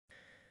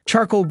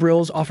Charcoal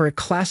grills offer a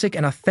classic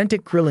and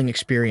authentic grilling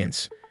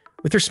experience.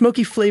 With their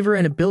smoky flavor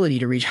and ability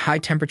to reach high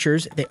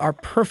temperatures, they are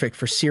perfect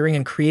for searing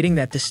and creating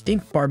that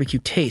distinct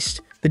barbecue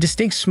taste. The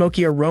distinct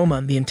smoky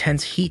aroma, the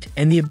intense heat,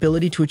 and the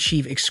ability to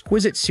achieve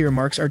exquisite sear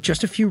marks are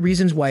just a few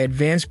reasons why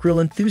advanced grill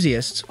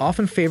enthusiasts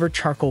often favor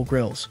charcoal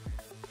grills.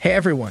 Hey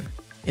everyone!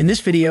 In this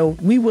video,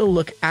 we will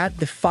look at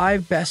the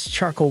 5 best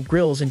charcoal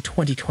grills in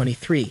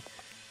 2023.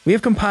 We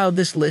have compiled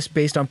this list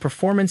based on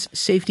performance,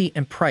 safety,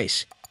 and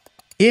price.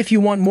 If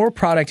you want more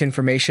product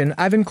information,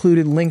 I've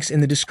included links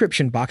in the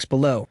description box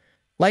below.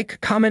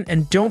 Like, comment,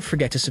 and don't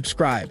forget to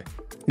subscribe.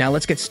 Now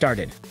let's get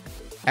started.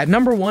 At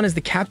number 1 is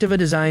the Captiva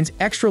Design's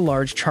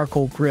extra-large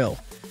charcoal grill.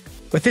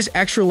 With this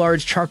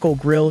extra-large charcoal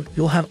grill,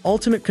 you'll have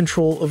ultimate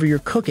control over your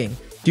cooking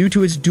due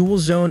to its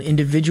dual-zone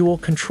individual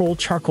control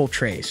charcoal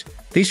trays.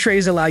 These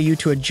trays allow you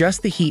to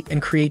adjust the heat and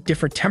create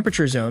different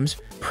temperature zones,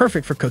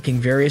 perfect for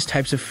cooking various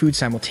types of food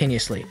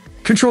simultaneously.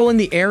 Controlling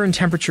the air and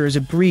temperature is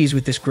a breeze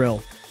with this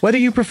grill. Whether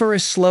you prefer a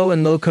slow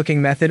and low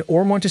cooking method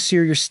or want to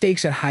sear your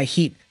steaks at high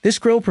heat, this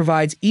grill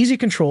provides easy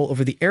control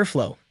over the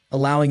airflow,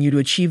 allowing you to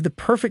achieve the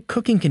perfect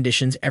cooking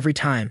conditions every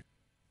time.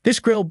 This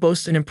grill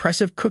boasts an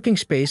impressive cooking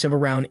space of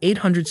around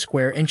 800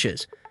 square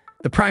inches.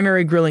 The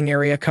primary grilling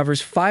area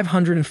covers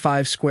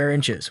 505 square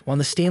inches, while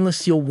the stainless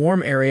steel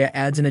warm area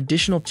adds an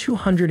additional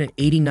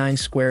 289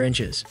 square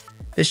inches.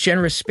 This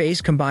generous space,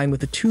 combined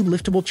with the 2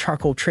 liftable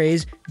charcoal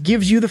trays,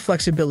 gives you the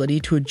flexibility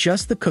to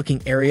adjust the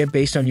cooking area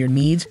based on your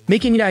needs,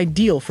 making it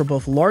ideal for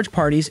both large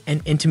parties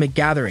and intimate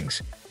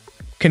gatherings.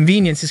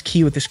 Convenience is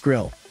key with this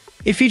grill.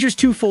 It features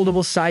 2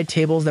 foldable side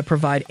tables that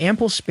provide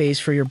ample space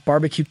for your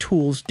barbecue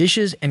tools,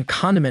 dishes, and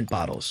condiment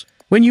bottles.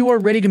 When you are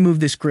ready to move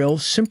this grill,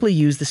 simply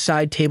use the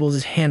side tables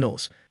as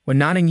handles. When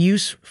not in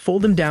use,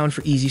 fold them down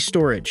for easy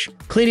storage.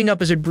 Cleaning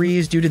up is a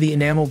breeze due to the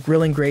enamel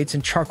grilling grates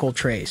and charcoal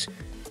trays.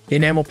 The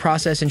enamel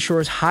process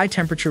ensures high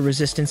temperature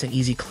resistance and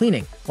easy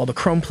cleaning, while the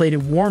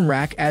chrome-plated warm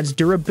rack adds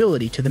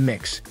durability to the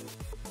mix.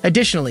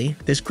 Additionally,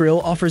 this grill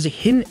offers a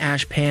hidden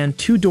ash pan,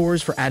 2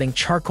 doors for adding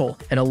charcoal,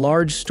 and a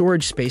large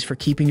storage space for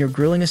keeping your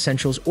grilling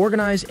essentials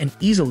organized and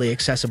easily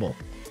accessible.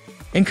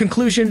 In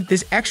conclusion,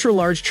 this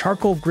extra-large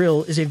charcoal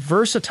grill is a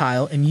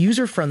versatile and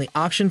user-friendly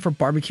option for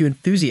barbecue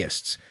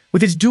enthusiasts.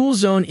 With its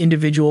dual-zone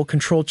individual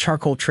control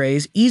charcoal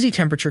trays, easy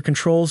temperature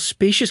controls,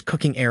 spacious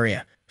cooking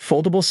area,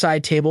 foldable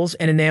side tables,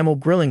 and enamel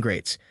grilling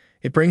grates,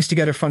 it brings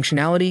together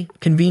functionality,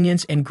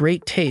 convenience, and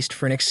great taste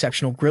for an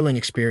exceptional grilling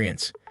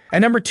experience. At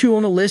number 2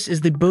 on the list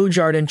is the BEAU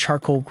JARDIN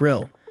Charcoal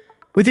Grill.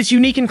 With its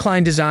unique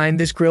inclined design,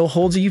 this grill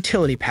holds a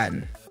utility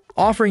patent,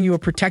 offering you a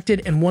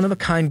protected and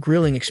one-of-a-kind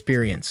grilling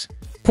experience.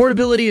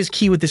 Portability is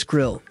key with this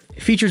grill.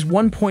 It features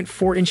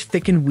 1.4-inch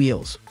thickened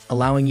wheels,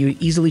 allowing you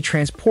to easily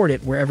transport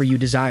it wherever you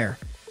desire.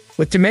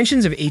 With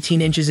dimensions of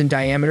 18 inches in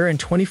diameter and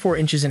 24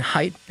 inches in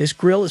height, this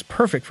grill is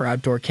perfect for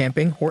outdoor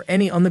camping or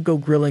any on-the-go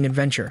grilling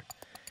adventure.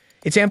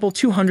 Its ample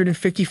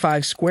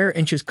 255 square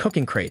inches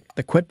cooking crate,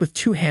 equipped with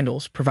 2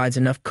 handles, provides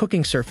enough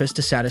cooking surface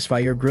to satisfy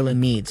your grilling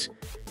needs.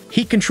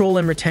 Heat control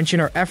and retention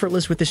are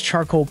effortless with this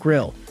charcoal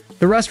grill.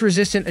 The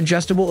rust-resistant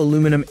adjustable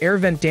aluminum air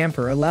vent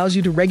damper allows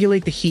you to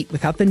regulate the heat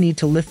without the need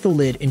to lift the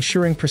lid,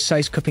 ensuring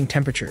precise cooking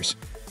temperatures.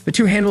 The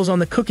 2 handles on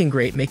the cooking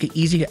grate make it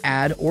easy to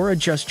add or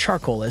adjust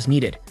charcoal as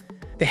needed.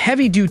 The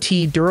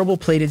heavy-duty,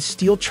 durable-plated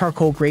steel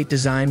charcoal grate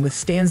design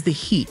withstands the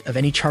heat of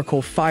any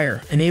charcoal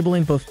fire,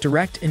 enabling both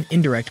direct and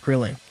indirect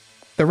grilling.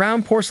 The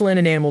round porcelain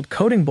enameled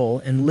coating bowl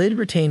and lid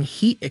retain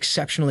heat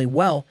exceptionally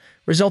well,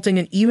 resulting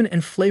in even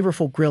and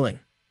flavorful grilling.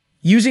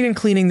 Using and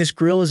cleaning this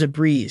grill is a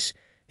breeze.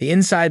 The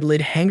inside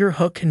lid hanger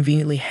hook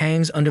conveniently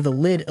hangs under the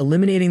lid,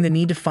 eliminating the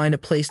need to find a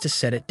place to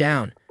set it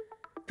down.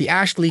 The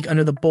ash leak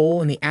under the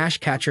bowl and the ash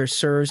catcher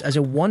serves as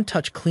a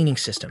one-touch cleaning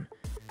system.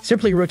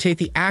 Simply rotate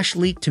the ash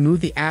leak to move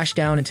the ash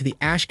down into the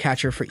ash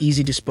catcher for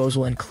easy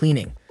disposal and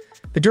cleaning.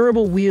 The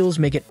durable wheels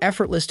make it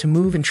effortless to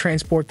move and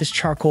transport this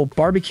charcoal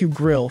barbecue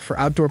grill for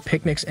outdoor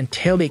picnics and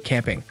tailgate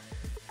camping.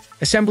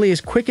 Assembly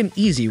is quick and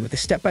easy with the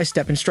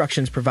step-by-step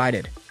instructions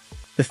provided.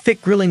 The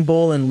thick grilling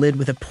bowl and lid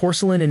with a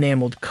porcelain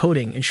enameled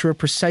coating ensure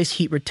precise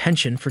heat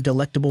retention for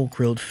delectable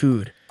grilled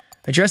food.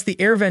 Adjust the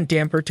air vent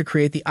damper to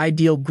create the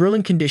ideal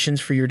grilling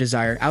conditions for your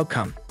desired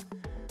outcome.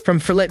 From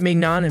filet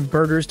mignon and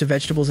burgers to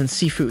vegetables and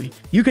seafood,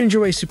 you can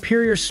enjoy a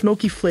superior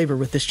smoky flavor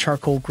with this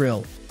charcoal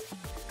grill.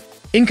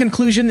 In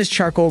conclusion, this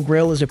charcoal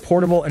grill is a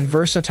portable and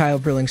versatile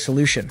grilling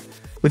solution.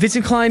 With its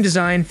inclined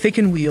design,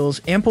 thickened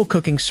wheels, ample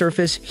cooking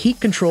surface, heat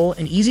control,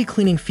 and easy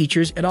cleaning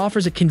features, it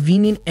offers a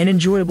convenient and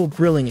enjoyable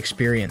grilling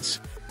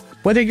experience.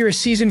 Whether you're a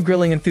seasoned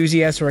grilling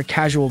enthusiast or a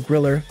casual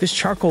griller, this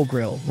charcoal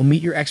grill will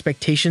meet your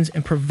expectations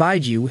and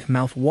provide you with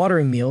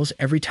mouth-watering meals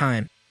every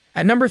time.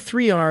 At number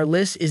 3 on our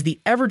list is the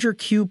Everdure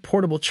Cube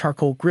Portable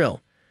Charcoal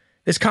Grill.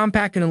 This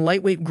compact and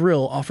lightweight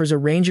grill offers a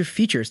range of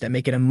features that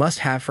make it a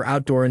must-have for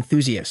outdoor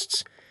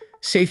enthusiasts.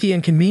 Safety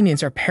and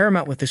convenience are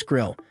paramount with this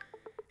grill.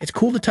 Its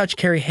cool-to-touch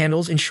carry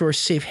handles ensure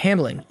safe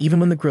handling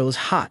even when the grill is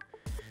hot.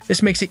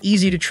 This makes it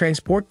easy to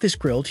transport this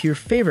grill to your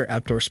favorite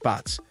outdoor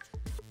spots.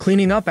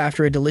 Cleaning up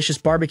after a delicious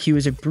barbecue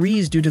is a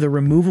breeze due to the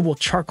removable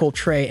charcoal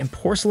tray and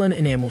porcelain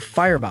enameled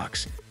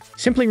firebox.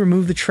 Simply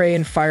remove the tray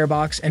and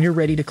firebox and you're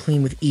ready to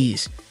clean with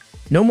ease.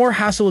 No more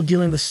hassle of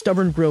dealing with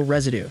stubborn grill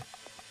residue.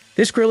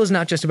 This grill is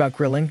not just about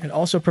grilling, it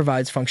also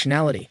provides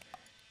functionality.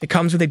 It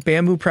comes with a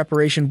bamboo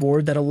preparation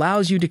board that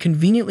allows you to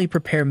conveniently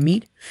prepare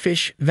meat,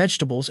 fish,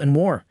 vegetables, and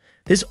more.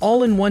 This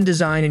all-in-one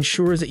design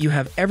ensures that you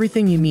have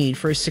everything you need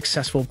for a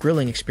successful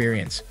grilling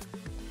experience.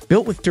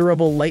 Built with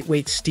durable,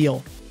 lightweight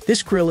steel,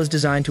 this grill is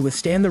designed to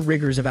withstand the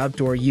rigors of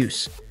outdoor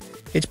use.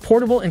 Its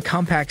portable and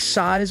compact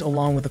size,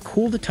 along with the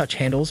cool-to-touch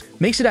handles,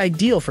 makes it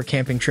ideal for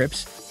camping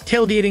trips,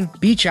 tailgating,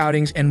 beach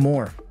outings, and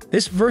more.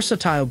 This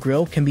versatile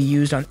grill can be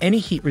used on any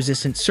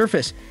heat-resistant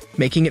surface,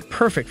 making it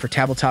perfect for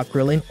tabletop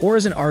grilling or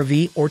as an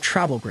RV or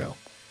travel grill.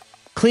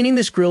 Cleaning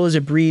this grill is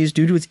a breeze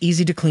due to its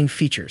easy-to-clean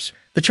features.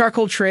 The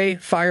charcoal tray,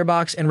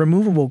 firebox, and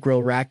removable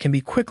grill rack can be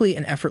quickly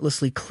and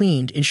effortlessly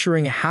cleaned,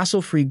 ensuring a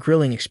hassle-free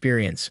grilling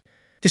experience.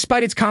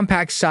 Despite its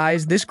compact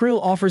size, this grill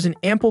offers an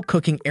ample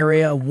cooking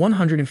area of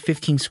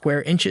 115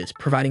 square inches,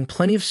 providing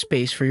plenty of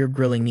space for your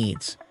grilling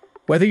needs.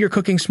 Whether you're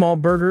cooking small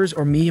burgers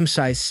or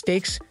medium-sized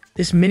steaks,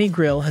 this mini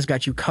grill has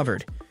got you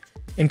covered.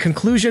 In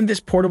conclusion, this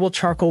portable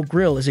charcoal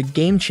grill is a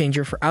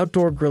game-changer for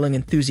outdoor grilling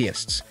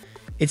enthusiasts.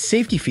 Its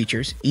safety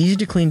features,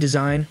 easy-to-clean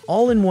design,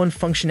 all-in-one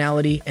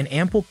functionality, and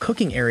ample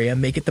cooking area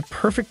make it the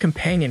perfect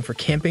companion for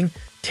camping,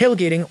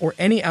 tailgating, or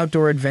any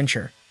outdoor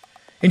adventure.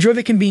 Enjoy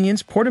the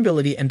convenience,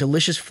 portability, and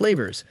delicious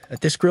flavors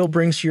that this grill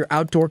brings to your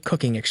outdoor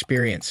cooking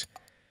experience.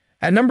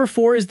 At number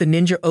 4 is the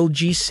Ninja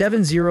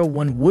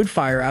OG701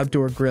 Woodfire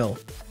Outdoor Grill.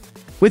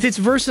 With its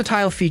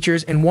versatile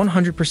features and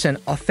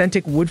 100%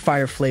 authentic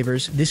Woodfire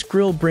flavors, this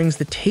grill brings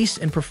the taste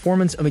and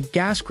performance of a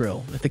gas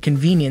grill with the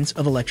convenience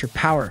of electric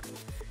power.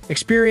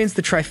 Experience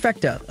the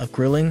trifecta of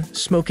grilling,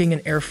 smoking,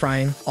 and air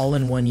frying all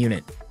in one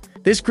unit.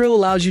 This grill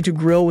allows you to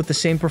grill with the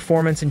same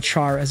performance and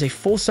char as a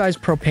full-size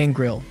propane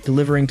grill,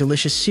 delivering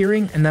delicious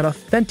searing and that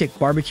authentic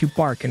barbecue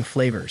bark and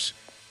flavors.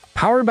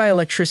 Powered by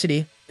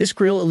electricity, this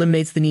grill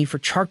eliminates the need for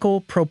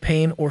charcoal,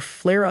 propane, or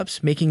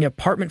flare-ups, making it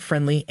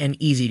apartment-friendly and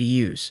easy to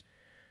use.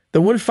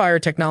 The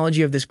Woodfire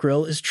technology of this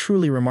grill is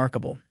truly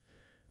remarkable.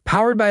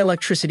 Powered by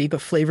electricity but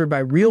flavored by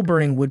real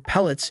burning wood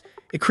pellets,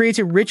 it creates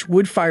a rich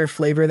wood-fire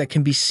flavor that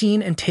can be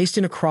seen and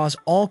tasted across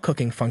all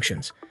cooking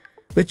functions.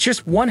 With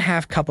just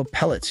 1/2 cup of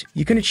pellets,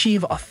 you can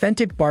achieve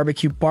authentic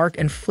barbecue bark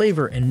and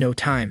flavor in no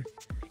time.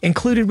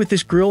 Included with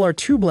this grill are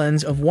 2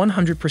 blends of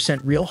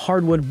 100% real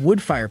hardwood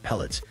wood-fire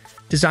pellets,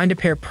 designed to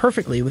pair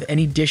perfectly with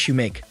any dish you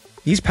make.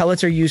 These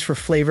pellets are used for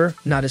flavor,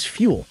 not as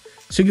fuel,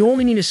 so you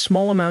only need a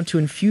small amount to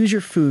infuse your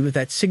food with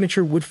that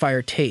signature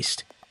wood-fire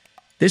taste.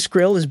 This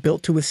grill is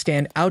built to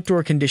withstand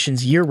outdoor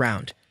conditions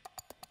year-round.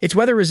 Its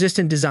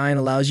weather-resistant design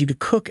allows you to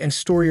cook and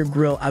store your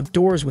grill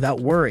outdoors without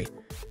worry.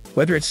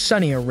 Whether it's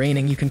sunny or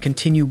raining, you can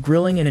continue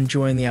grilling and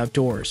enjoying the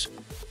outdoors.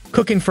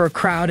 Cooking for a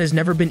crowd has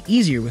never been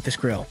easier with this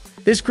grill.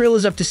 This grill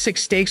is up to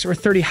 6 steaks or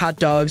 30 hot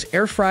dogs,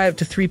 air fry up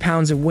to 3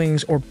 pounds of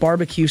wings, or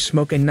barbecue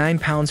smoke a 9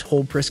 pounds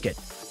whole brisket.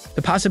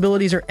 The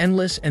possibilities are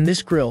endless, and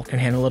this grill can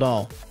handle it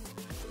all.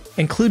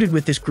 Included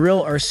with this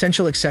grill are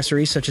essential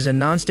accessories such as a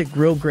non-stick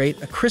grill grate,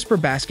 a crisper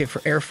basket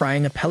for air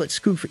frying, a pellet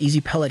scoop for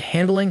easy pellet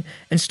handling,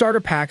 and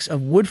starter packs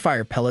of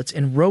Woodfire pellets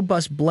in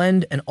robust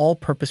blend and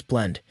all-purpose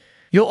blend.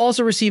 You'll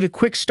also receive a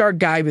quick start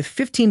guide with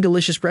 15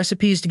 delicious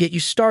recipes to get you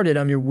started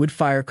on your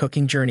Woodfire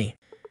cooking journey.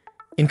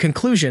 In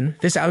conclusion,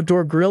 this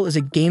outdoor grill is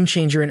a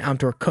game-changer in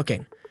outdoor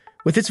cooking.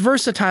 With its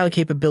versatile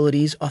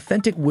capabilities,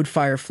 authentic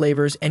Woodfire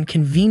flavors, and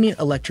convenient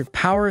electric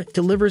power, it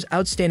delivers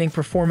outstanding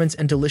performance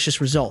and delicious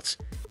results.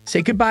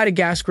 Say goodbye to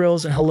gas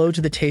grills and hello to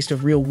the taste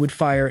of real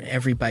Woodfire in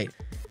every bite.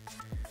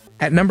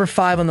 At number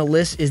 5 on the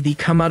list is the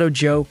Kamado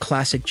Joe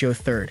Classic Joe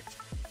 3rd.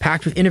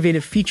 Packed with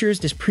innovative features,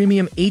 this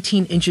premium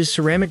 18-inch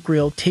ceramic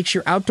grill takes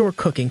your outdoor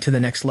cooking to the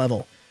next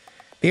level.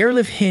 The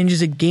airlift hinge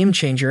is a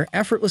game-changer,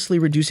 effortlessly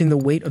reducing the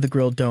weight of the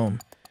grill dome.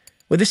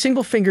 With a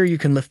single finger, you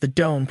can lift the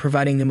dome,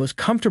 providing the most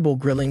comfortable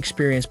grilling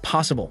experience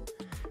possible.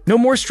 No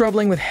more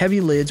struggling with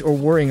heavy lids or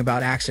worrying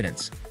about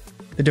accidents.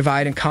 The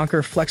Divide and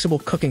Conquer flexible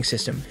cooking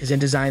system is a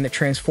design that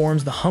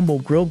transforms the humble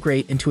grill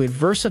grate into a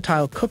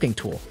versatile cooking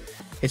tool.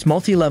 Its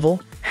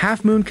multi-level,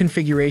 half-moon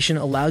configuration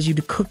allows you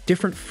to cook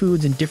different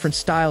foods in different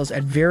styles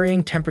at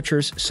varying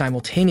temperatures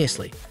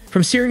simultaneously.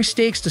 From searing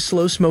steaks to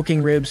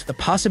slow-smoking ribs, the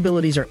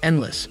possibilities are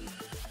endless.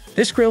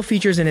 This grill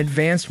features an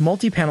advanced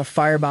multi-panel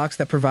firebox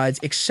that provides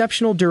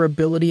exceptional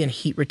durability and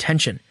heat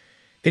retention.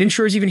 It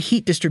ensures even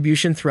heat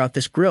distribution throughout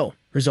this grill,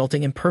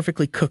 resulting in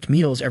perfectly cooked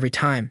meals every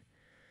time.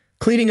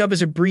 Cleaning up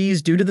is a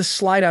breeze due to the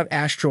slide-out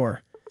ash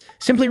drawer.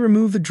 Simply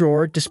remove the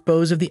drawer,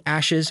 dispose of the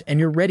ashes, and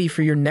you're ready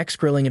for your next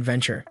grilling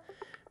adventure.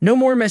 No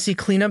more messy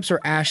cleanups or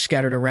ash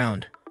scattered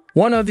around.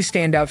 One of the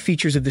standout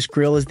features of this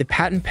grill is the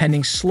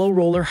patent-pending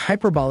slow-roller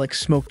hyperbolic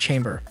smoke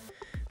chamber.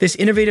 This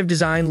innovative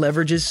design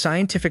leverages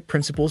scientific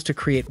principles to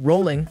create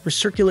rolling,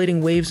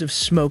 recirculating waves of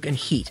smoke and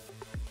heat.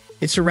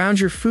 It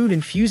surrounds your food,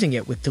 infusing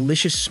it with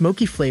delicious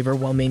smoky flavor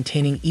while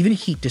maintaining even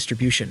heat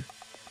distribution.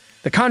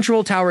 The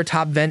control tower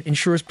top vent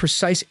ensures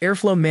precise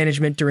airflow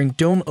management during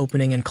dome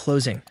opening and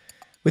closing.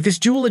 With this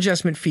dual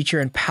adjustment feature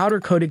and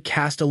powder-coated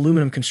cast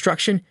aluminum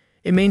construction,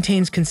 It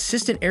maintains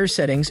consistent air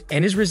settings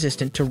and is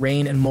resistant to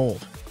rain and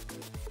mold.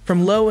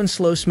 From low and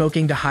slow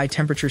smoking to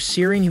high-temperature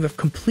searing, you have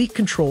complete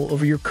control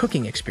over your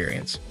cooking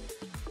experience.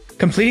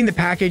 Completing the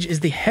package is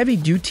the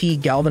heavy-duty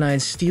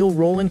galvanized steel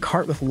rolling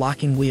cart with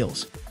locking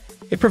wheels.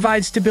 It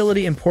provides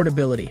stability and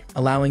portability,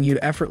 allowing you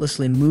to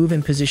effortlessly move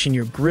and position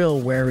your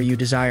grill wherever you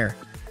desire.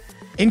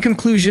 In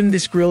conclusion,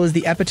 this grill is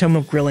the epitome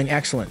of grilling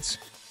excellence.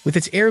 With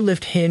its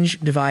airlift hinge,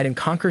 divide and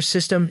conquer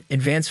system,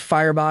 advanced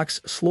firebox,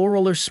 slow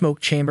roller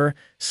smoke chamber,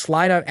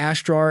 slide-out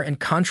ash drawer, and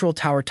control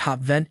tower top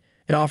vent,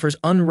 it offers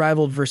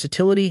unrivaled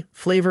versatility,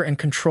 flavor, and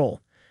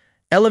control.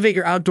 Elevate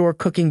your outdoor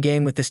cooking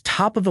game with this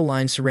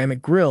top-of-the-line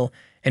ceramic grill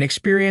and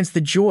experience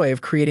the joy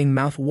of creating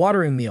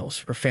mouth-watering meals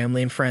for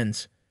family and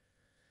friends.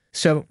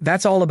 So,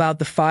 that's all about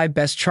the 5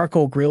 best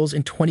charcoal grills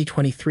in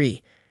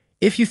 2023.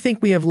 If you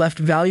think we have left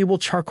valuable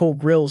charcoal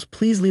grills,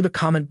 please leave a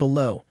comment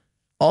below.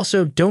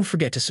 Also, don't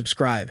forget to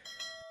subscribe.